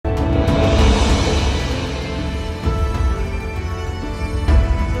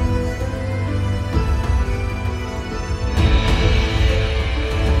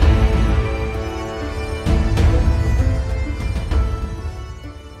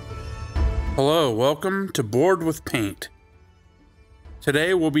Hello, welcome to Board with Paint.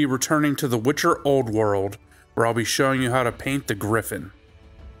 Today we'll be returning to the Witcher Old World, where I'll be showing you how to paint the Griffin.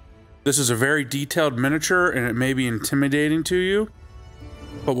 This is a very detailed miniature and it may be intimidating to you,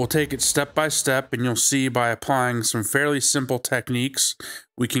 but we'll take it step by step and you'll see by applying some fairly simple techniques,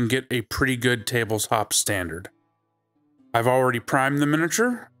 we can get a pretty good tabletop standard. I've already primed the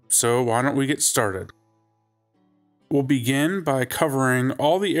miniature, so why don't we get started? We'll begin by covering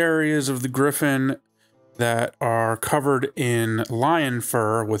all the areas of the Griffin that are covered in lion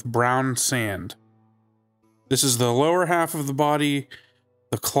fur with brown sand. This is the lower half of the body,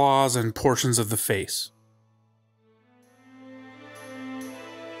 the claws, and portions of the face.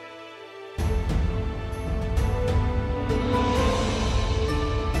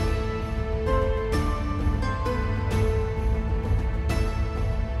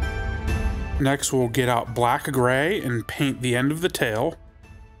 Next, we'll get out black gray and paint the end of the tail.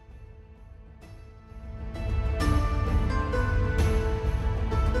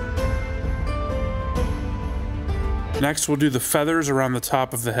 Next, we'll do the feathers around the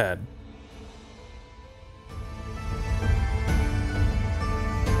top of the head.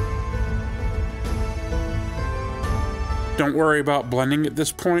 Don't worry about blending at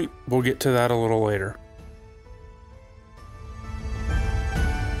this point. We'll get to that a little later.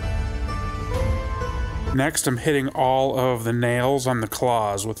 Next, I'm hitting all of the nails on the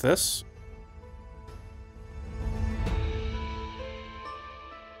claws with this.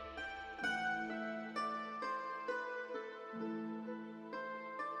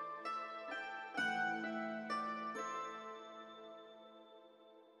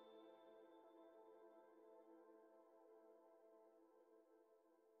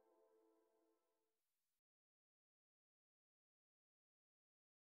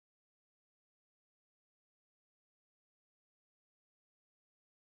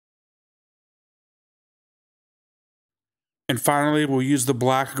 And finally, we'll use the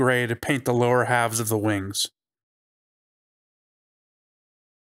black gray to paint the lower halves of the wings.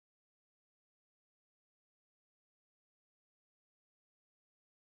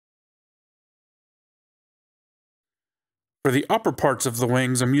 For the upper parts of the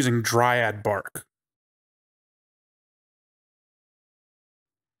wings, I'm using Dryad Bark.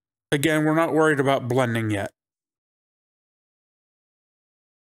 Again, we're not worried about blending yet.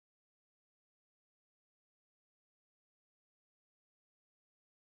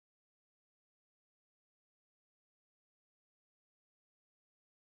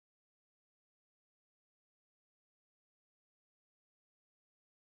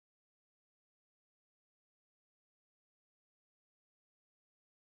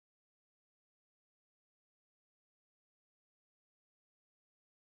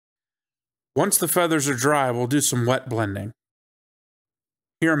 Once the feathers are dry, we'll do some wet blending.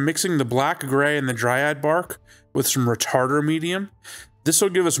 Here I'm mixing the black gray and the Dryad Bark with some retarder medium. This will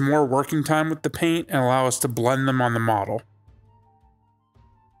give us more working time with the paint and allow us to blend them on the model.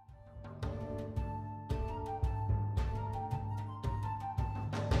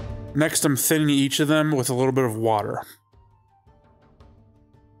 Next, I'm thinning each of them with a little bit of water.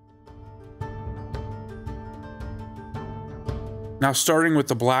 Now, starting with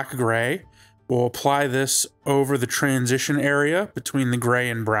the black gray, we'll apply this over the transition area between the gray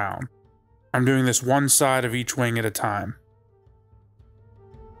and brown. I'm doing this one side of each wing at a time.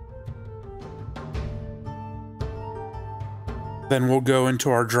 Then we'll go into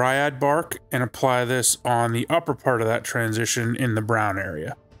our Dryad Bark and apply this on the upper part of that transition in the brown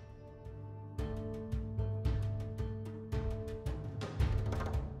area.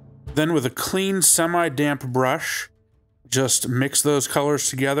 Then with a clean semi-damp brush, just mix those colors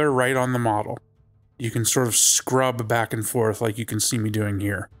together right on the model. You can sort of scrub back and forth like you can see me doing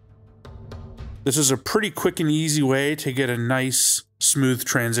here. This is a pretty quick and easy way to get a nice, smooth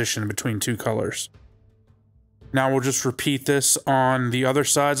transition between two colors. Now we'll just repeat this on the other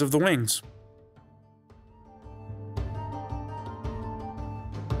sides of the wings.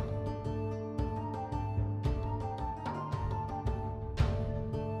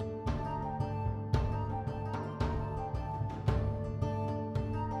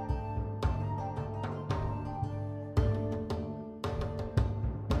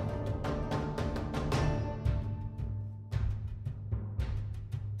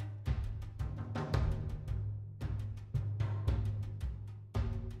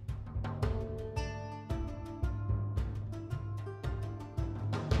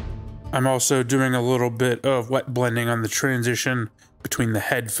 I'm also doing a little bit of wet blending on the transition between the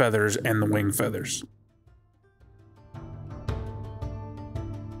head feathers and the wing feathers.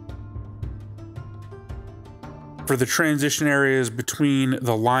 For the transition areas between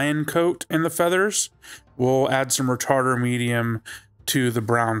the lion coat and the feathers, we'll add some retarder medium to the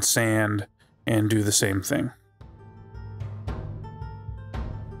brown sand and do the same thing.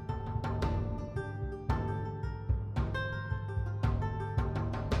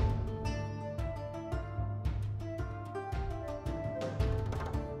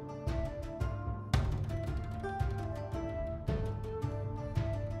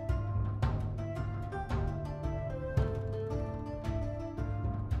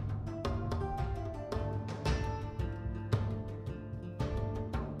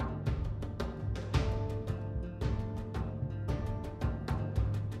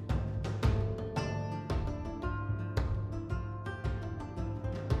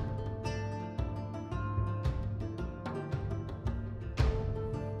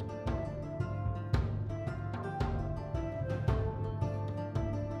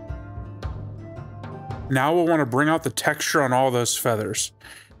 Now we'll want to bring out the texture on all those feathers.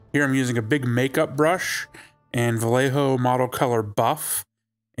 Here I'm using a big makeup brush and Vallejo model color buff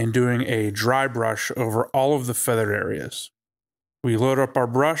and doing a dry brush over all of the feathered areas. We load up our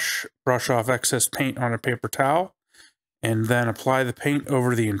brush, brush off excess paint on a paper towel, and then apply the paint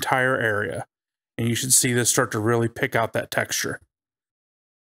over the entire area. And you should see this start to really pick out that texture.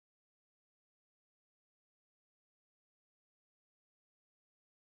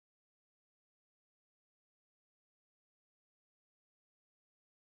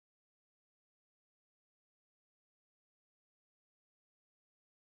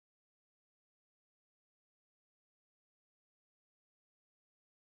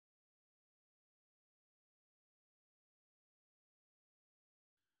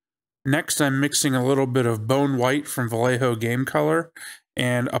 Next, I'm mixing a little bit of Bonewhite from Vallejo Game Color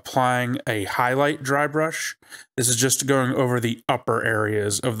and applying a highlight dry brush. This is just going over the upper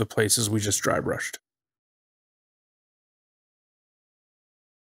areas of the places we just dry brushed.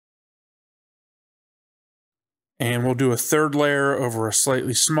 And we'll do a third layer over a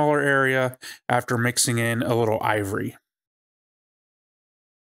slightly smaller area after mixing in a little ivory.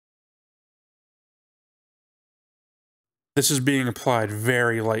 This is being applied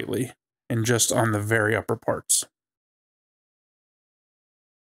very lightly and just on the very upper parts.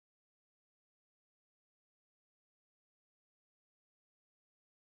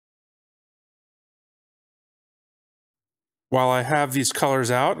 While I have these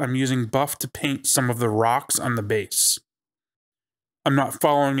colors out, I'm using buff to paint some of the rocks on the base. I'm not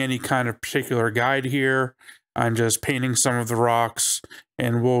following any kind of particular guide here. I'm just painting some of the rocks,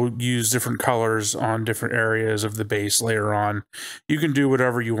 and we'll use different colors on different areas of the base later on. You can do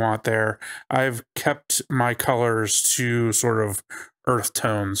whatever you want there. I've kept my colors to sort of earth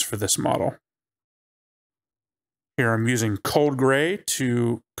tones for this model. Here I'm using cold gray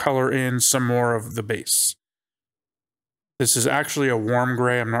to color in some more of the base. This is actually a warm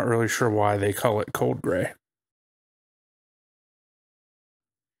gray. I'm not really sure why they call it cold gray.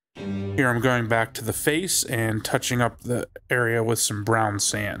 Here I'm going back to the face and touching up the area with some brown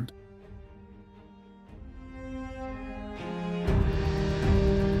sand.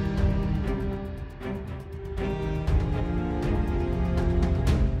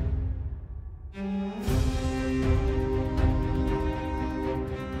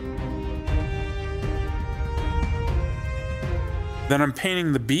 Then I'm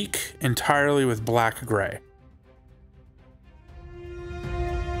painting the beak entirely with black gray.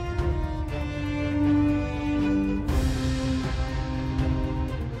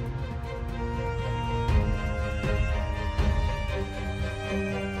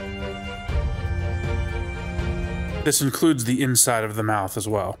 This includes the inside of the mouth as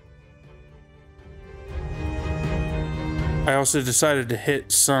well. I also decided to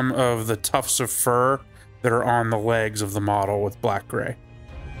hit some of the tufts of fur that are on the legs of the model with black gray.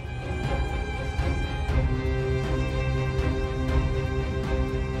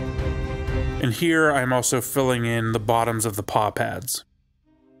 And here I'm also filling in the bottoms of the paw pads.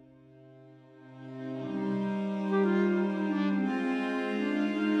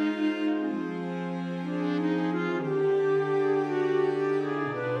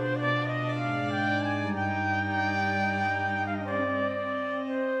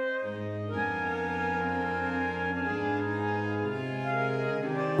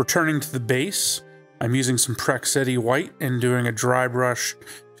 Returning to the base, I'm using some Praxeti White and doing a dry brush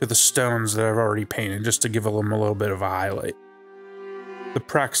to the stones that I've already painted, just to give them a little bit of a highlight. The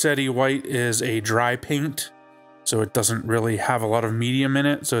Praxeti White is a dry paint, so it doesn't really have a lot of medium in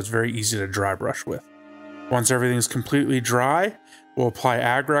it, so it's very easy to dry brush with. Once everything's completely dry, we'll apply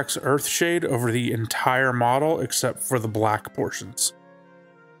Agrax Earthshade over the entire model except for the black portions.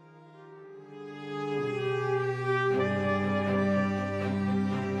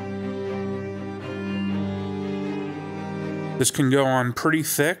 This can go on pretty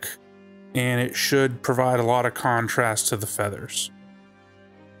thick, and it should provide a lot of contrast to the feathers.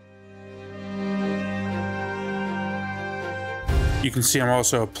 You can see I'm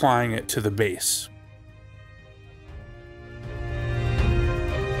also applying it to the base.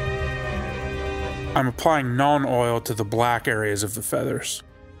 I'm applying Nuln Oil to the black areas of the feathers.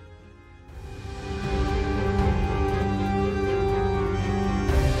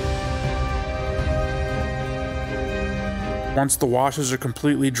 Once the washes are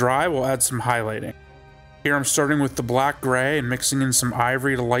completely dry, we'll add some highlighting. Here I'm starting with the black gray and mixing in some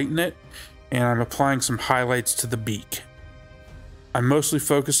ivory to lighten it, and I'm applying some highlights to the beak. I'm mostly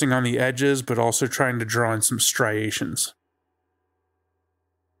focusing on the edges, but also trying to draw in some striations.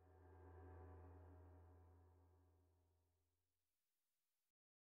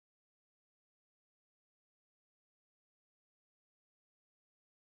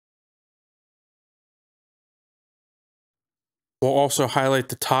 We'll also highlight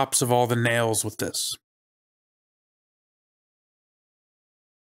the tops of all the nails with this.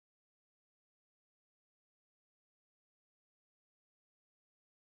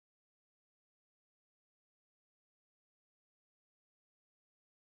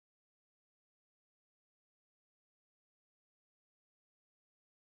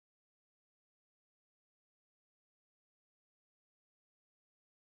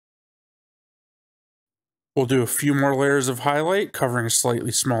 We'll do a few more layers of highlight, covering a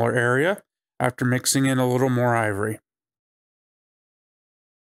slightly smaller area, after mixing in a little more ivory.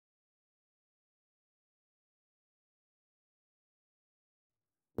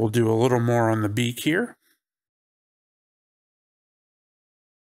 We'll do a little more on the beak here.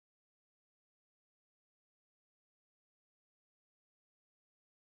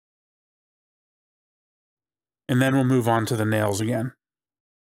 And then we'll move on to the nails again.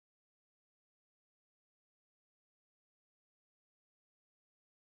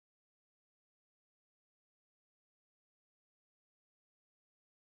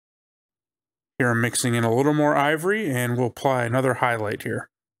 Here I'm mixing in a little more ivory, and we'll apply another highlight here.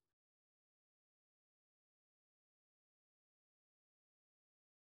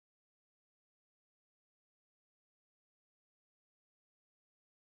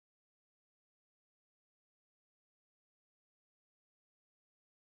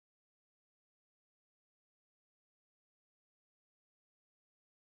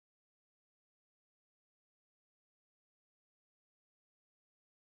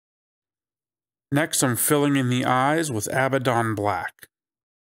 Next, I'm filling in the eyes with Abaddon Black.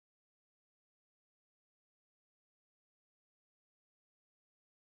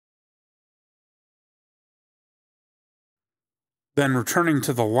 Then returning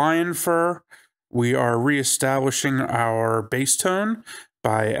to the lion fur, we are reestablishing our base tone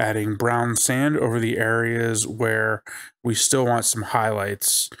by adding brown sand over the areas where we still want some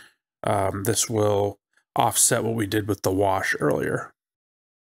highlights. This will offset what we did with the wash earlier.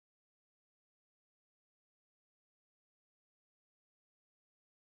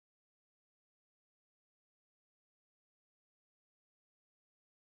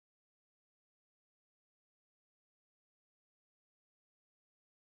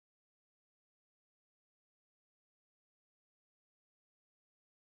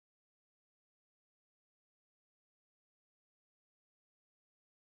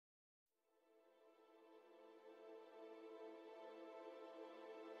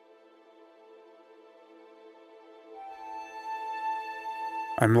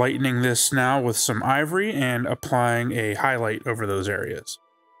 I'm lightening this now with some ivory and applying a highlight over those areas.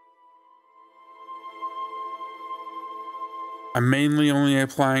 I'm mainly only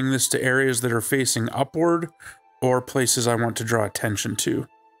applying this to areas that are facing upward or places I want to draw attention to,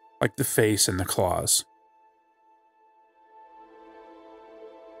 like the face and the claws.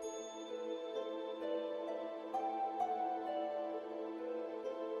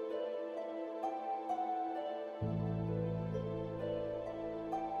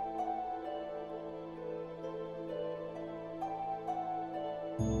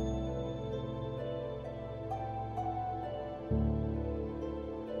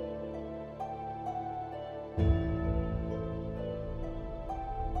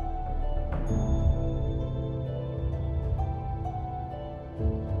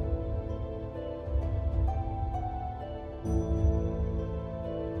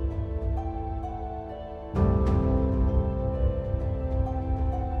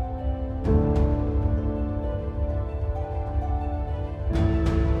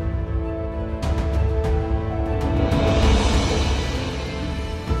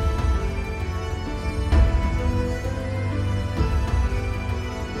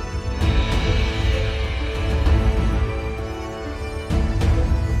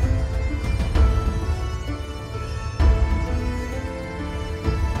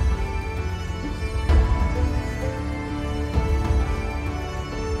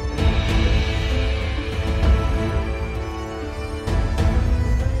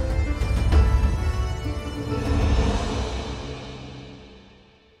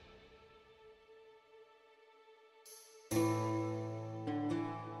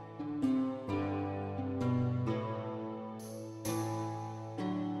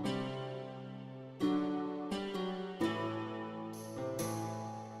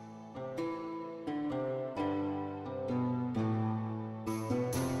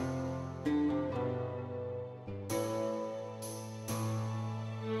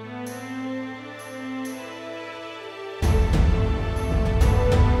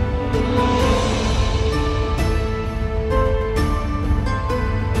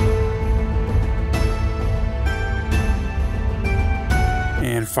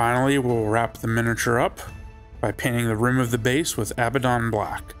 finally, we'll wrap the miniature up by painting the rim of the base with Abaddon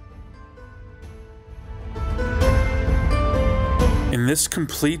Black. And this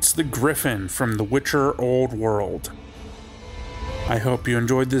completes the Griffin from the Witcher Old World. I hope you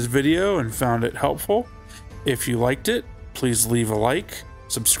enjoyed this video and found it helpful. If you liked it, please leave a like,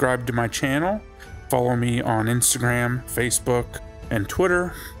 subscribe to my channel, follow me on Instagram, Facebook, and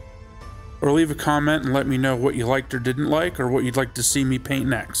Twitter, or leave a comment and let me know what you liked or didn't like, or what you'd like to see me paint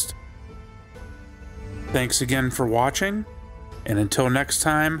next. Thanks again for watching, and until next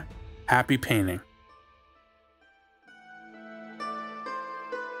time, happy painting.